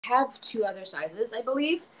have two other sizes, I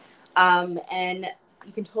believe. And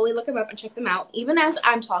you can totally look them up and check them out. Even as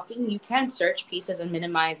I'm talking, you can search pieces and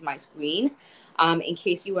minimize my screen in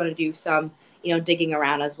case you want to do some, digging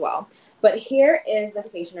around as well. But here is the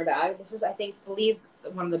vacationer bag. This is, I think, believe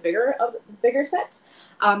one of the bigger sets.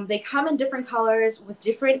 They come in different colors with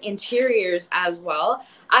different interiors as well.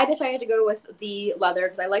 I decided to go with the leather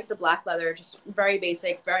because I like the black leather, just very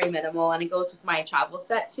basic, very minimal, and it goes with my travel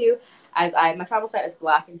set too. My travel set is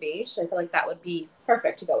black and beige, so I feel like that would be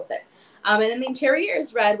perfect to go with it. And then the interior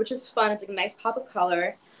is red, which is fun. It's like a nice pop of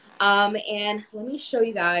color. And let me show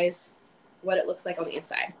you guys what it looks like on the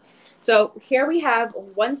inside. So here we have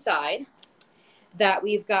one side that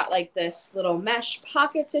we've got like this little mesh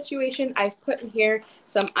pocket situation. I've put in here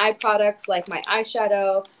some eye products like my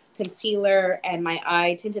eyeshadow, concealer, and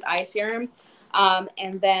my tinted eye serum.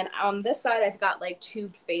 And then on this side, I've got like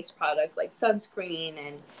tubed face products like sunscreen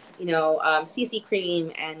and, CC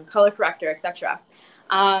cream and color corrector, etc.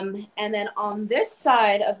 And then on this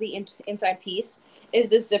side of the inside piece is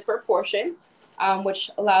this zipper portion, which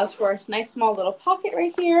allows for a nice small little pocket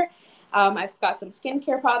right here. I've got some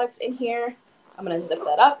skincare products in here. I'm going to zip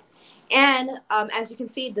that up. And as you can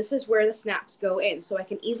see, this is where the snaps go in. So I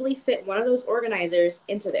can easily fit one of those organizers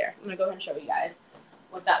into there. I'm going to go ahead and show you guys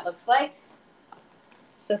what that looks like.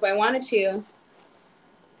 So if I wanted to,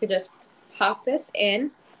 I could just pop this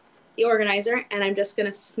in the organizer, and I'm just going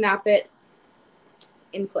to snap it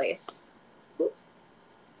in place. I want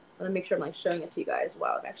to make sure I'm like showing it to you guys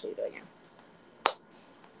while I'm actually doing it.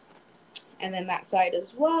 And then that side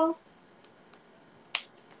as well.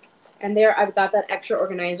 And there I've got that extra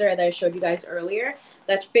organizer that I showed you guys earlier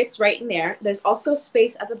that fits right in there. There's also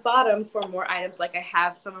space at the bottom for more items. Like I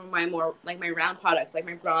have some of my more, like my round products, like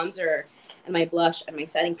my bronzer and my blush and my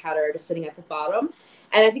setting powder just sitting at the bottom.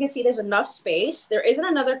 And as you can see, there's enough space. There isn't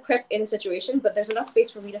another clip in the situation, but there's enough space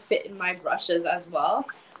for me to fit in my brushes as well,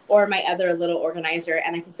 or my other little organizer.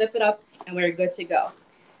 And I can zip it up and we're good to go.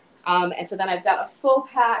 And so then I've got a full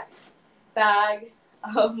pack bag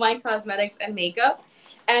of my cosmetics and makeup.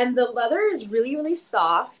 And the leather is really, really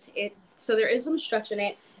soft. So there is some stretch in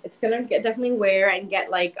it. It's gonna definitely wear and get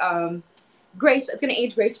like grace. It's gonna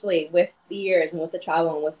age gracefully with the years and with the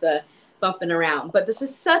travel and with the bumping around. But this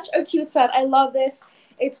is such a cute set. I love this.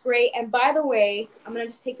 It's great. And by the way, I'm gonna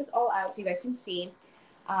just take this all out so you guys can see.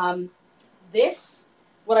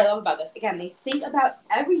 What I love about this, again, they think about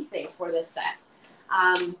everything for this set.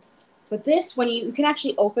 But this, when you can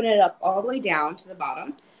actually open it up all the way down to the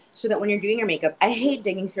bottom, so that when you're doing your makeup, I hate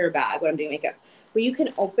digging through a bag when I'm doing makeup, but you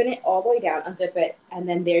can open it all the way down, unzip it, and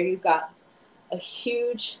then there you've got a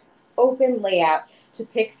huge open layout to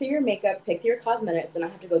pick through your makeup, pick through your cosmetics, and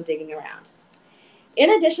not have to go digging around. In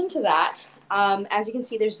addition to that, as you can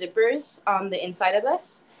see, there's zippers on the inside of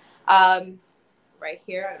this. Right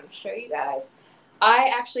here, I'm going to show you guys.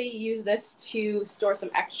 I actually use this to store some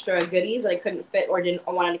extra goodies that I couldn't fit or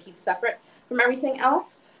wanted to keep separate from everything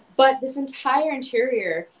else. But this entire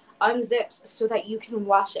interior unzips so that you can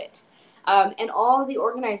wash it. And all the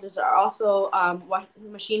organizers are also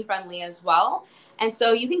machine friendly as well. And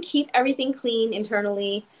so you can keep everything clean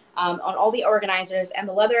internally on all the organizers. And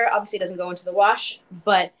the leather obviously doesn't go into the wash,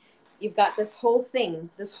 but you've got this whole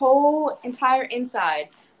thing, this whole entire inside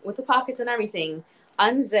with the pockets and everything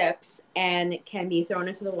unzips and can be thrown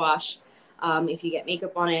into the wash if you get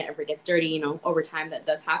makeup on it, or if it gets dirty, over time that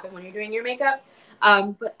does happen when you're doing your makeup.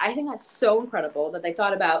 But I think that's so incredible that they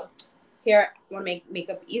thought about, here, I want to make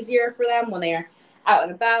makeup easier for them when they're out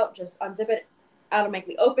and about. Just unzip it,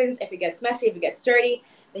 automatically opens. If it gets messy, if it gets dirty,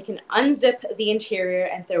 they can unzip the interior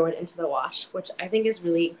and throw it into the wash, which I think is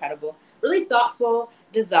really incredible. Really thoughtful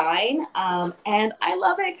design, and I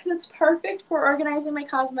love it because it's perfect for organizing my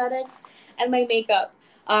cosmetics and my makeup.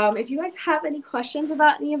 If you guys have any questions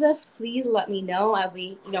about any of this, please let me know. I'll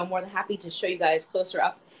be, more than happy to show you guys closer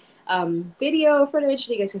up video footage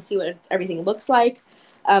so you guys can see what everything looks like.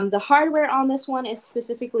 The hardware on this one is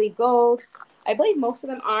specifically gold. I believe most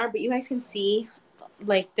of them are, but you guys can see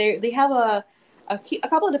like they have a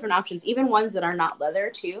couple of different options, even ones that are not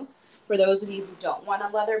leather too, for those of you who don't want a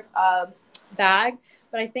leather bag.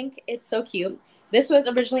 But I think it's so cute. This was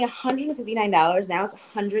originally $159. Now it's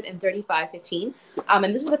 $135.15.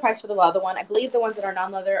 And this is the price for the leather one. I believe the ones that are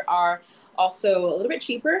non-leather are also a little bit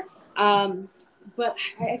cheaper. But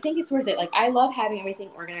I think it's worth it. Like, I love having everything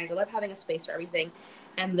organized. I love having a space for everything.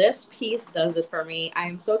 And this piece does it for me.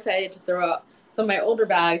 I'm so excited to throw out some of my older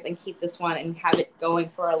bags and keep this one and have it going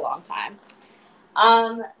for a long time.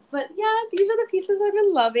 But yeah, these are the pieces I've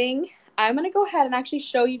been loving. I'm going to go ahead and actually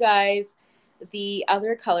show you guys the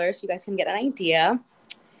other colors so you guys can get an idea.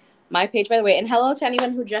 My page, by the way, and hello to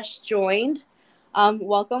anyone who just joined.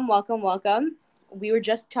 Welcome, welcome, welcome. We were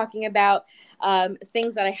just talking about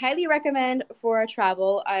things that I highly recommend for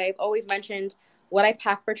travel. I've always mentioned what I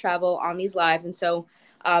pack for travel on these lives. And so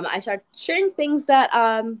I started sharing things that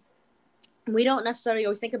we don't necessarily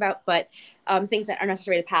always think about, but things that are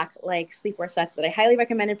necessary to pack, like sleepwear sets that I highly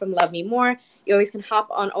recommended from Love Me More. You always can hop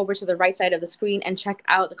on over to the right side of the screen and check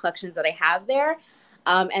out the collections that I have there.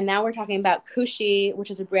 And now we're talking about KUSSHI,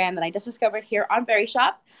 which is a brand that I just discovered here on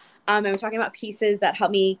Verishop. And we're talking about pieces that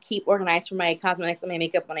help me keep organized for my cosmetics and my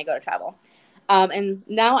makeup when I go to travel. And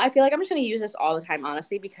now I feel like I'm just going to use this all the time,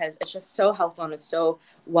 honestly, because it's just so helpful and it's so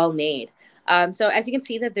well made. So as you can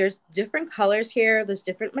see that there's different colors here. There's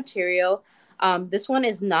different material. This one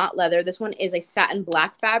is not leather. This one is a satin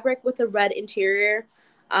black fabric with a red interior.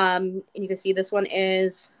 And you can see this one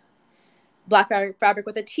is black fabric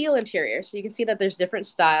with a teal interior. So you can see that there's different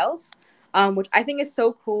styles, which I think is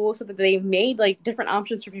so cool. So that they made like different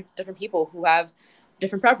options for different people who have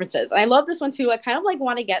different preferences. And I love this one too. I kind of like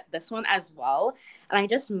want to get this one as well. And I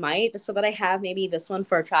just might, just so that I have maybe this one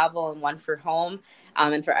for travel and one for home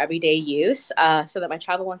and for everyday use, so that my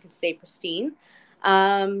travel one can stay pristine.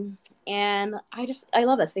 And I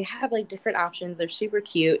love this. They have like different options. They're super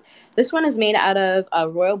cute. This one is made out of a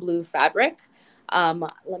royal blue fabric.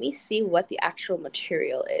 Let me see what the actual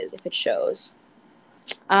material is, if it shows.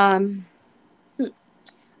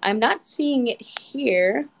 I'm not seeing it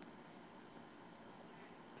here.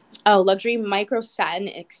 Oh, luxury micro satin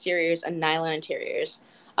exteriors and nylon interiors.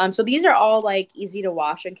 So these are all like easy to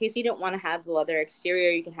wash. In case you don't want to have the leather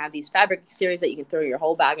exterior, you can have these fabric exteriors that you can throw your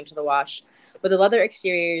whole bag into the wash. But the leather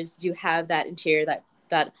exteriors do have that interior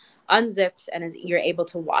that unzips and you're able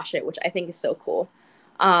to wash it, which I think is so cool.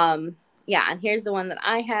 Yeah, and here's the one that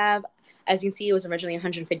I have. As you can see, it was originally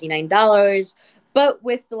 $159, but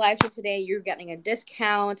with the live stream today, you're getting a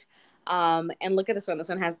discount. And look at this one. This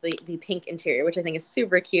one has the pink interior, which I think is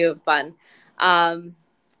super cute, fun.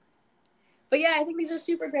 But yeah, I think these are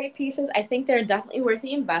super great pieces. I think they're definitely worth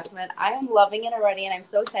the investment. I am loving it already, and I'm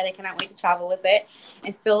so excited. I cannot wait to travel with it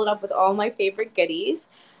and fill it up with all my favorite goodies.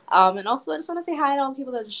 And also, I just want to say hi to all the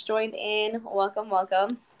people that just joined in. Welcome,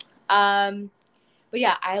 welcome. But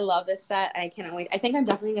yeah, I love this set. I cannot wait. I think I'm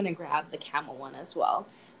definitely going to grab the camel one as well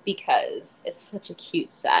because it's such a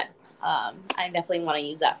cute set. I definitely want to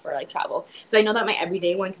use that for like travel because I know that my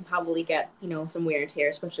everyday one can probably get some wear and tear,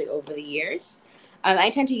 especially over the years.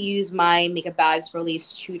 I tend to use my makeup bags for at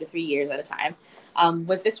least 2 to 3 years at a time.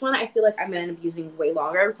 With this one, I feel like I'm gonna end up using way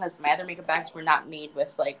longer because my other makeup bags were not made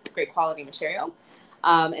with like great quality material,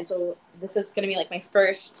 and so this is gonna be like my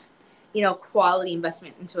first, quality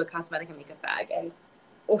investment into a cosmetic and makeup bag, and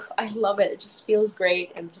oh, I love it. It just feels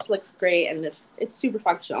great and just looks great, and it's super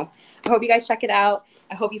functional. I hope you guys check it out.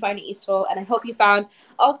 I hope you find it useful, and I hope you found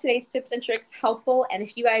all of today's tips and tricks helpful. And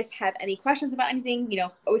if you guys have any questions about anything,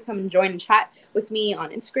 always come and join and chat with me on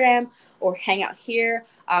Instagram or hang out here.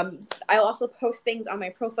 I'll also post things on my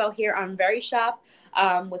profile here on Verishop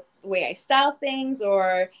with the way I style things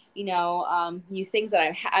or new things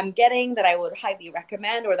that I'm getting that I would highly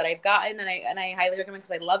recommend or that I've gotten and I highly recommend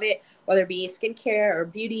because I love it, whether it be skincare or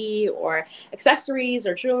beauty or accessories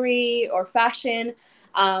or jewelry or fashion.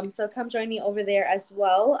 So come join me over there as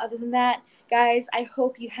well. Other than that, guys, I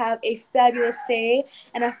hope you have a fabulous day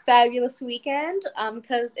and a fabulous weekend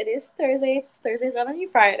because it is Thursday. It's Thursdays rather than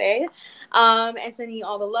Friday. And sending you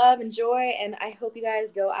all the love and joy. And I hope you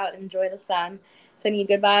guys go out and enjoy the sun. Sending you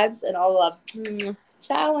good vibes and all the love.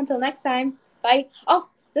 Ciao. Until next time. Bye. Oh,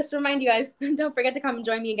 just to remind you guys, don't forget to come and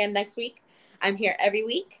join me again next week. I'm here every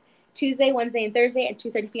week. Tuesday, Wednesday, and Thursday at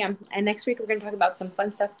 2:30 p.m. And next week, we're going to talk about some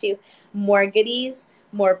fun stuff too. More goodies,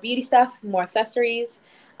 more beauty stuff, more accessories,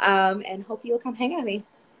 and hope you'll come hang out with me.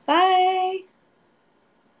 Bye!